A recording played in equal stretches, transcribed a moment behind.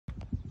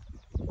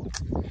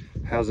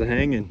How's it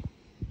hanging?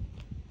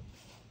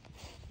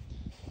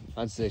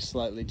 I'd say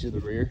slightly to the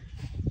rear.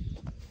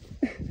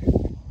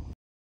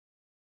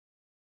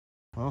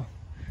 Well,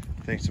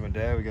 thanks to my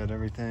dad, we got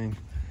everything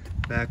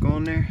back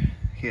on there.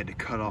 He had to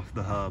cut off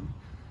the hub.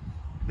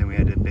 Then we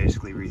had to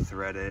basically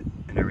rethread it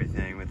and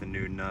everything with a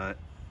new nut.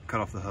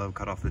 Cut off the hub,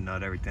 cut off the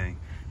nut, everything.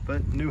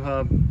 But new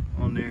hub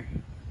on there,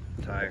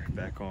 tire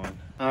back on.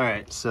 All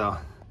right, so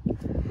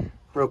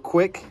real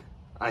quick,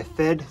 I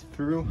fed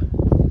through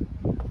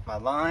my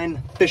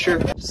line,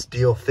 Fisher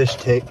steel fish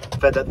tape.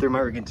 Fed that through my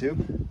rigging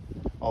tube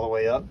all the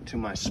way up to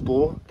my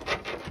spool,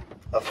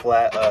 a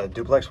flat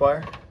duplex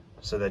wire.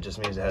 So that just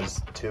means it has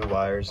 2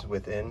 wires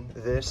within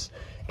this.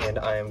 And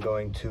I am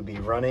going to be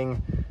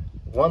running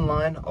one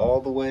line all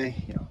the way,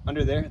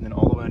 under there, and then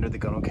all the way under the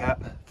gunnel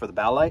cap for the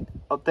bow light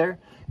up there.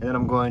 And then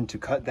I'm going to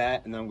cut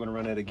that, and then I'm going to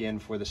run it again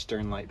for the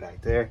stern light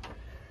back there.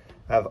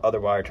 I have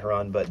other wire to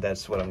run, but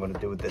that's what I'm going to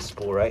do with this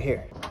spool right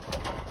here.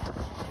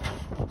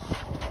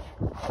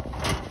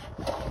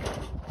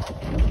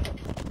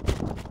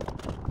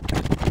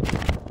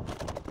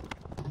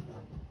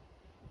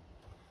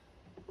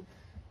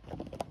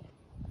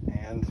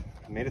 And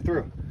I made it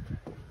through.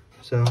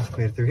 So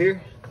made it through here.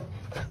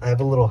 I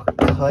have a little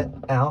cut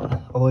out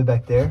all the way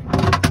back there.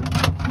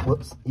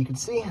 Whoops, you can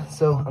see.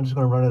 So I'm just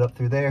going to run it up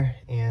through there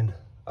and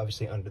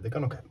obviously under the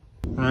gunnel cap.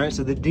 All right,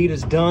 so the deed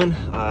is done.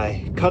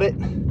 I cut it.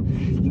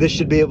 This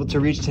should be able to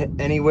reach to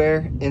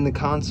anywhere in the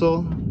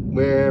console,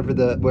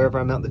 wherever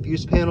I mount the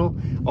fuse panel.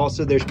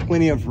 Also, there's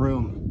plenty of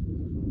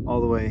room all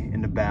the way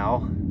in the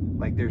bow.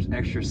 Like there's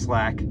extra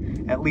slack,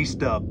 at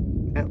least a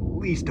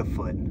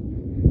foot.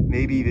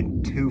 Maybe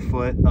even 2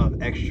 foot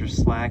of extra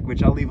slack,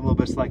 which I'll leave a little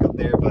bit of slack up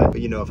there, but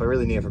if I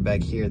really need it for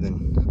back here,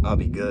 then I'll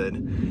be good.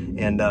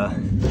 And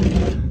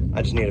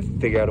I just need to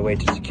figure out a way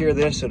to secure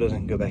this so it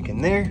doesn't go back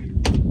in there.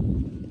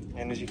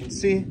 And as you can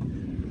see,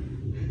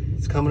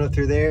 it's coming up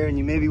through there, and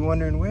you may be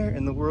wondering where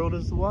in the world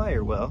is the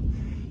wire? Well,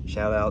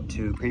 shout out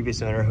to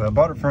previous owner who I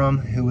bought it from,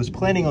 who was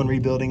planning on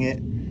rebuilding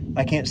it.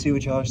 I can't see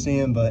what y'all are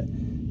seeing, but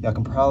y'all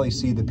can probably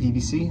see the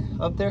PVC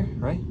up there,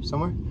 right?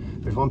 Somewhere.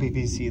 There's one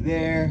PVC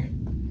there.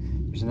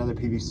 There's another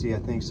PVC, I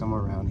think,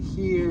 somewhere around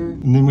here.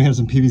 And then we have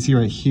some PVC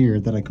right here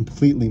that I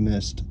completely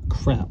missed.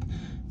 Crap,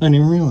 I didn't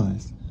even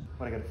realize.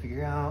 What I gotta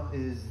figure out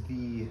is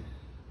the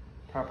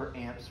proper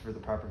amps for the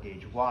proper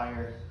gauge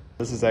wire.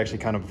 This is actually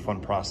kind of a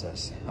fun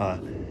process.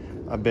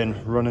 I've been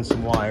running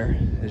some wire,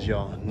 as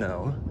y'all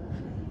know.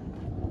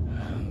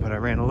 But I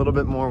ran a little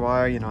bit more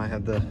wire. I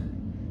have the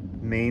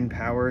main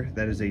power,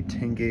 that is a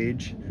 10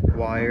 gauge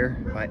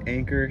wire by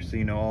Anchor, so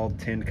all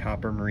tinned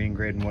copper, marine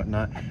grade and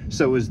whatnot.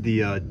 So is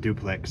the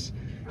duplex,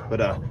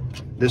 but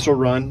this will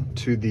run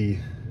to the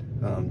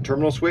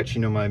terminal switch,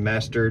 my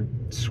master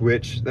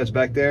switch that's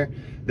back there,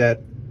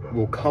 that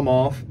will come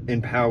off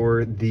and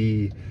power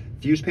the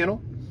fuse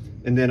panel.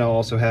 And then I'll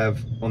also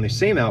have on the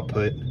same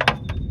output,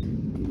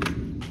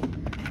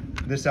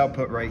 this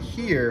output right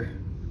here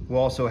will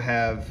also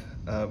have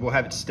we'll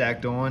have it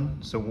stacked on,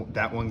 so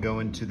that one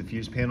going to the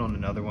fuse panel and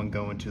another one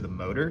going to the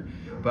motor.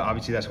 But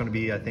obviously that's going to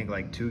be, I think,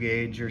 like 2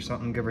 gauge or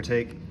something, give or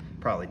take,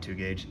 probably 2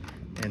 gauge.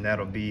 And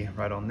that'll be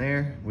right on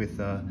there with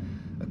a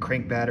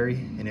crank battery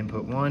in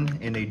input 1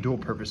 and a dual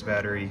purpose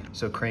battery,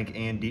 so crank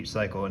and deep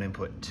cycle in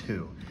input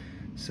 2.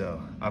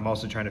 So I'm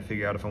also trying to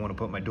figure out if I want to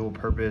put my dual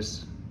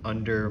purpose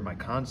under my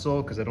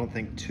console, because I don't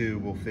think 2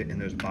 will fit in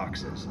those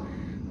boxes.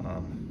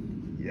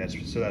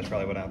 So that's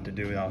probably what I have to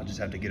do. I'll just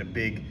have to get a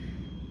big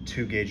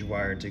 2 gauge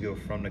wire to go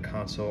from the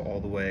console all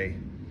the way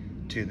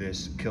to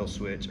this kill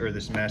switch, or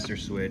this master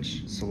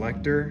switch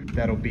selector.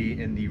 That'll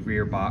be in the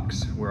rear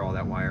box where all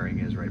that wiring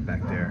is, right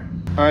back there.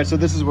 All right, so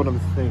this is what I'm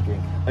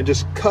thinking. I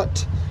just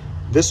cut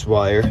this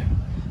wire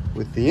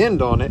with the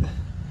end on it,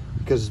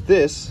 because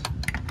this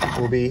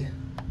will be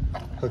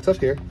hooked up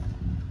here,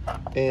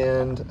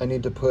 and I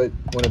need to put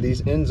one of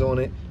these ends on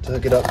it to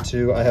hook it up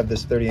to, I have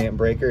this 30 amp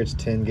breaker. It's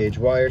 10 gauge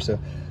wire, so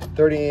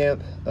 30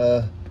 amp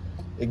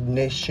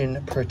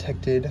ignition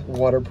protected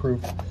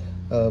waterproof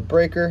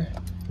breaker,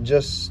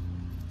 just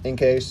in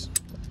case.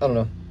 I don't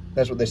know,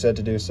 that's what they said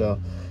to do. So,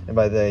 and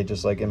by they,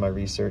 just like in my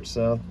research.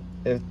 So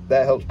if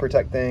that helps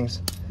protect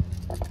things,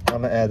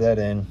 I'm gonna add that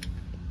in,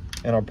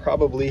 and I'll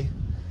probably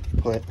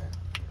put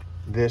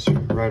this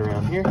right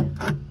around here,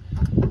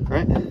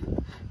 right?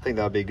 I think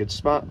that would be a good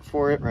spot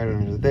for it, right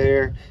under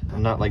there.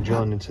 I'm not like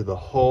drilling into the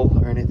hull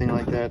or anything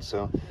like that,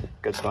 so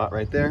good spot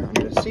right there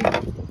under the seat.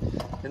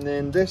 And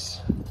then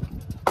this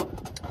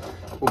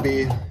will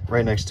be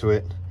right next to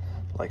it,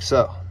 like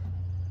so.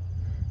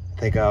 I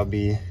think I'll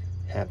be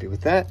happy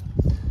with that.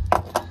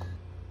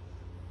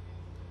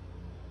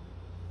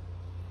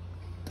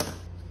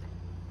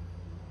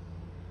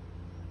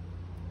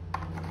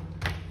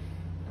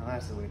 Now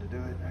that's the way to do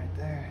it right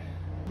there.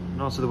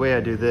 And also the way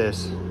I do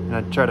this, and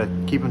I try to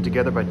keep them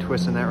together by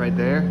twisting that right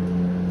there.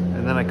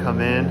 And then I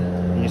come in,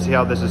 and you see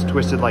how this is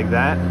twisted like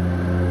that?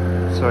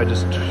 So I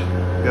just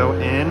go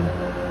in,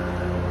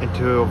 and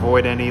to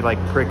avoid any like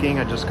pricking,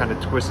 I just kind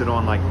of twist it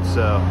on like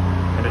so.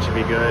 And it should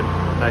be good,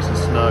 nice and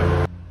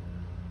snug.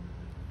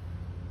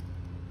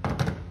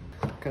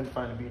 Couldn't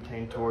find a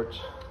butane torch.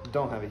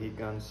 Don't have a heat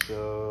gun,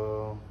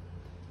 so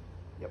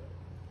yep.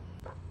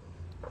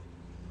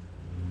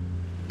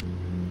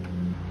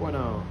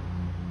 Bueno.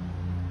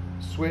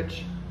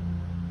 Switch,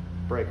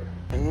 breaker.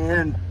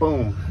 And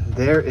boom,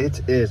 there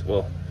it is.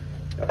 Well,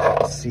 y'all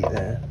can't see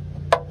that.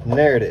 And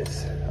there it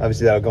is.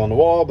 Obviously that'll go on the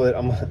wall, but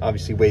I'm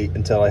obviously wait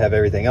until I have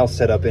everything else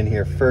set up in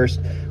here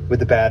first with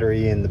the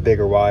battery and the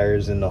bigger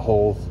wires and the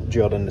hole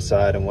drilled in the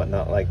side and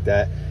whatnot like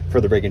that for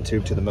the rigging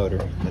tube to the motor,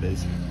 that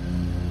is.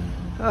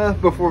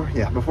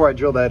 Before I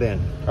drill that in.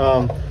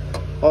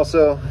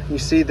 Also, you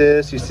see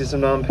this, you see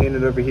some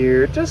non-painted over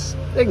here. Just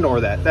ignore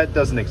that. That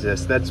doesn't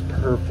exist. That's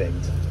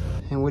perfect.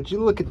 And would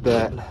you look at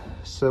that?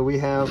 So we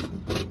have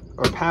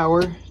our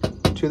power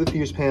to the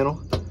fuse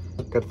panel.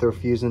 Got to throw a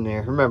fuse in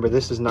there. Remember,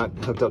 this is not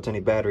hooked up to any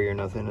battery or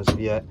nothing as of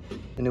yet.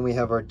 And then we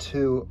have our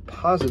two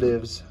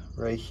positives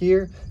right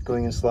here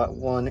going in slot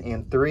 1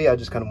 and 3. I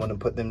just kind of want to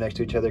put them next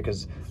to each other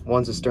because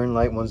one's the stern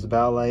light, one's the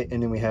bow light.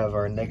 And then we have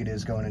our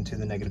negatives going into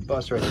the negative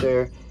bus right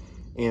there.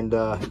 And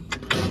I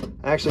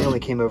actually only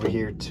came over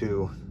here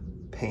to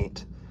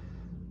paint,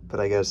 but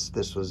I guess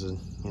this was,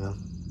 you know,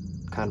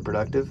 kind of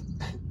productive.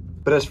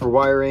 But as for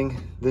wiring,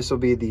 this will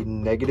be the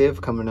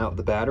negative coming out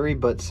the battery,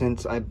 but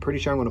since I'm pretty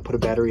sure I'm going to put a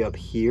battery up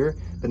here,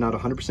 but not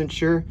 100%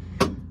 sure,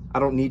 I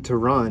don't need to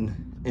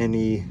run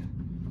any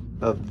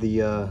of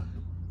the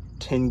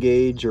 10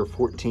 gauge or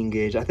 14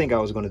 gauge. I think I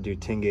was going to do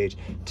 10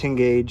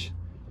 gauge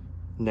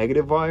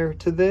negative wire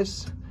to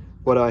this.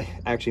 What I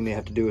actually may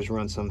have to do is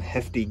run some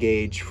hefty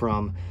gauge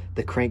from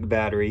the crank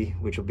battery,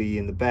 which will be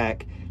in the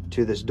back,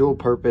 to this dual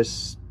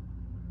purpose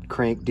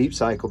crank deep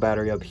cycle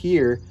battery up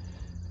here.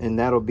 And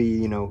that'll be,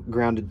 you know,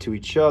 grounded to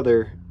each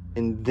other,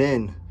 and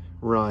then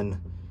run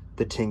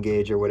the 10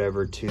 gauge or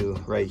whatever to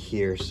right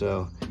here.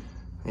 So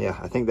yeah,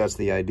 I think that's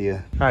the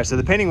idea. All right, so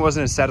the painting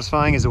wasn't as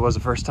satisfying as it was the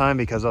first time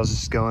because I was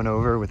just going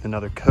over with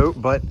another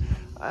coat, but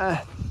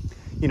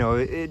you know,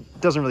 it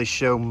doesn't really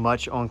show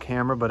much on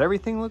camera, but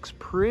everything looks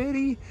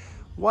pretty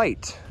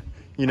white.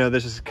 You know,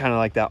 this is kind of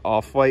like that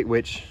off-white,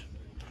 which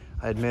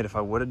I admit if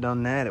I would have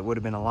done that, it would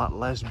have been a lot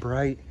less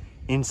bright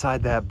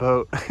inside that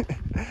boat.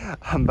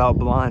 I'm about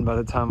blind by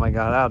the time I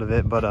got out of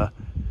it, but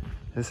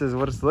this is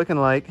what it's looking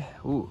like.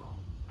 Ooh,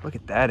 look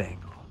at that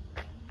angle.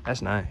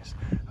 That's nice.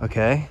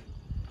 Okay.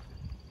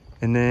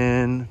 And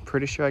then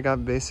pretty sure I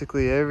got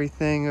basically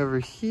everything over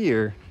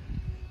here.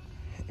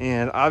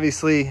 And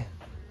obviously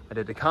I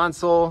did the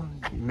console.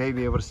 You may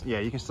be able to, yeah,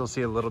 you can still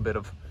see a little bit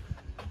of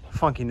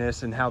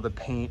funkiness and how the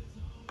paint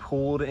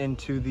pulled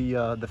into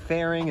the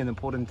fairing and then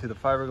pulled into the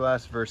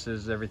fiberglass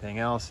versus everything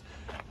else.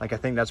 Like, I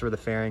think that's where the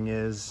fairing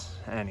is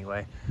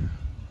anyway.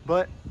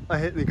 But I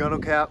hit the gunnel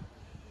cap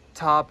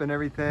top and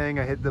everything.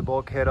 I hit the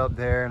bulkhead up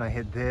there and I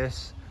hit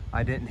this.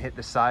 I didn't hit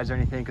the sides or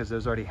anything because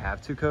those already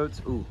have 2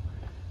 coats. Ooh,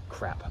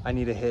 crap. I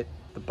need to hit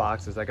the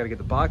boxes. I got to get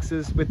the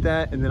boxes with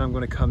that, and then I'm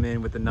going to come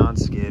in with the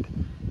non-skid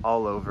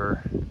all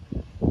over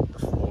the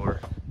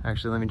floor.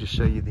 Actually, let me just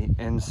show you the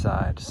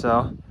inside.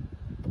 So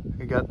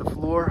we got the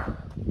floor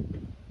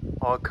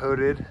all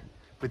coated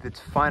with its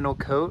final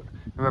coat.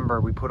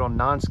 Remember, we put on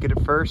non-skid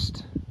at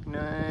first.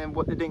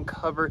 What it didn't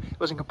cover, it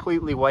wasn't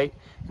completely white.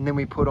 And then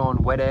we put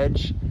on wet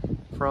edge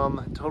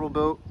from Total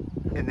Boat,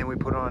 and then we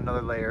put on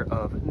another layer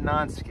of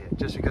non-skid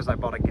just because I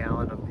bought a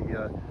gallon of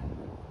the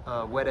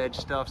wet edge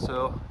stuff.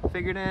 So I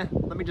figured,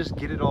 let me just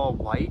get it all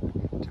white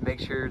to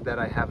make sure that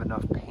I have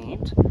enough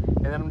paint.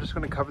 And then I'm just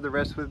going to cover the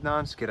rest with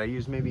non-skid. I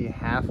used maybe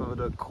half of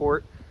the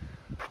quart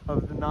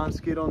of the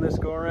non-skid on this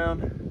go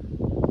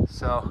around.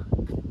 So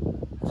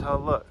that's how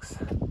it looks.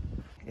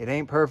 It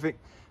ain't perfect,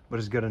 but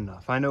it's good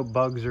enough. I know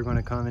bugs are going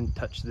to come and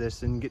touch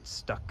this and get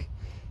stuck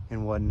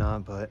and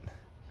whatnot, but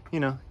you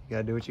know, you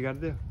gotta do what you gotta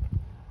do.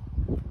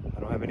 I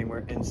don't have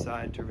anywhere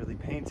inside to really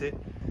paint it,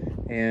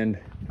 and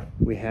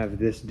we have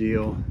this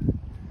deal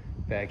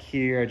back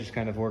here. I just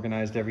kind of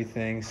organized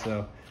everything.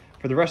 So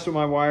for the rest of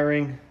my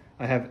wiring,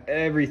 I have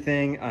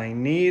everything I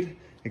need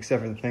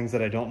except for the things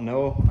that I don't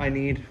know I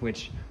need,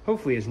 which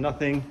hopefully is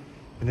nothing.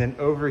 And then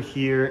over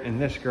here in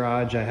this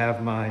garage, I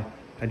have my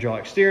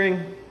hydraulic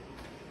steering.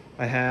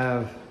 I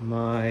have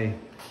my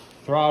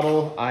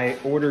throttle. I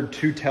ordered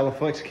 2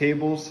 Teleflex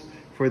cables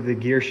for the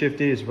gear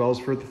shifting as well as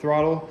for the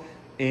throttle.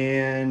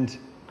 And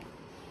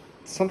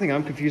something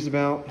I'm confused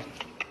about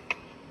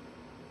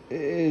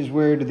is,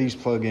 where do these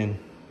plug in?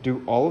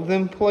 Do all of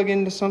them plug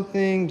into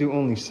something? Do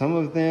only some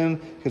of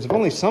them? Because if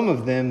only some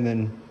of them,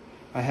 then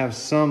I have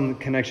some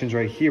connections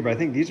right here, but I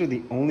think these are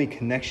the only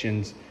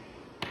connections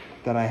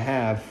that I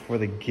have for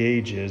the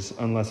gauges,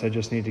 unless I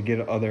just need to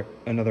get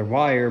another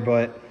wire.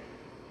 But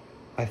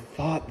I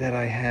thought that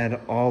I had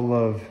all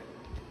of,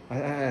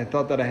 I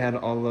thought that I had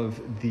all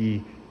of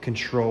the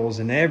controls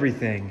and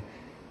everything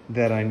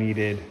that I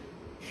needed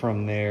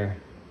from there.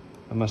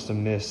 I must have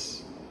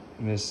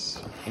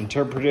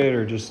misinterpreted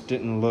or just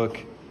didn't look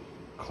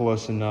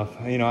close enough.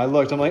 You know, I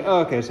looked, I'm like, oh,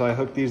 okay, so I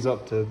hooked these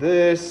up to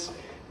this,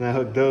 and I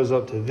hooked those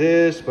up to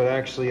this, but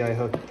actually I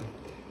hooked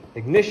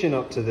ignition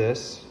up to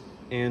this.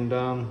 And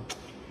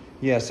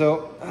yeah,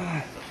 so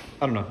I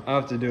don't know, I'll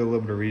have to do a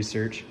little bit of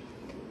research.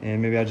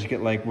 And maybe I'll just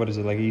get like, what is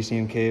it, like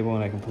ECM cable,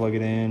 and I can plug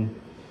it in.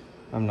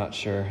 I'm not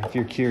sure. If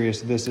you're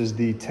curious, this is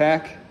the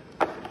tach,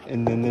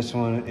 and then this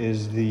one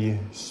is the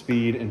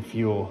speed and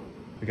fuel.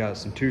 I got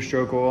some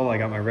 2-stroke oil, I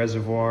got my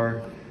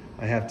reservoir.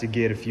 I have to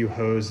get a few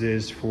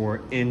hoses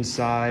for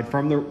inside,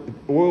 from the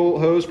oil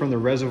hose from the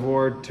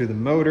reservoir to the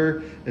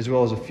motor, as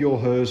well as a fuel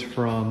hose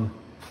from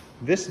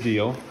this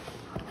deal,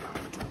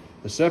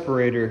 the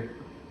separator,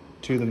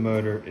 to the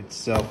motor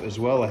itself as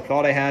well. I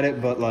thought I had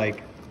it, but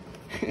like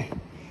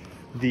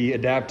the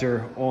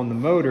adapter on the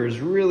motor is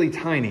really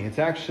tiny. It's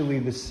actually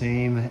the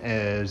same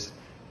as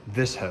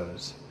this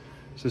hose.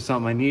 So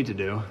something I need to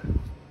do.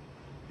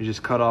 You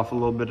just cut off a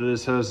little bit of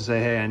this hose and say,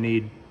 hey, I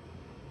need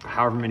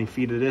however many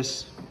feet of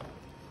this.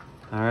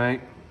 All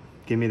right,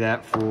 give me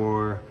that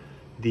for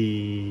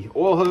the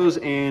oil hose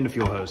and the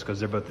fuel hose, because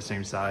they're both the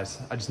same size.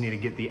 I just need to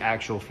get the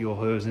actual fuel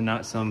hose and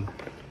not some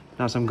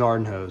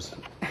garden hose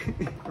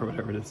or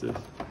whatever this is.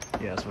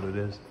 Yeah, that's what it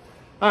is.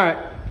 All right.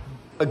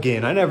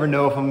 Again, I never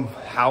know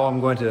how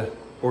I'm going to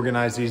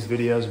organize these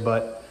videos,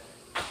 but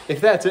if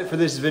that's it for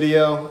this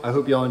video, I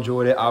hope y'all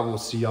enjoyed it. I will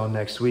see y'all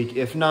next week.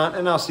 If not,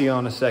 and I'll see y'all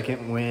in a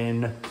second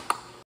when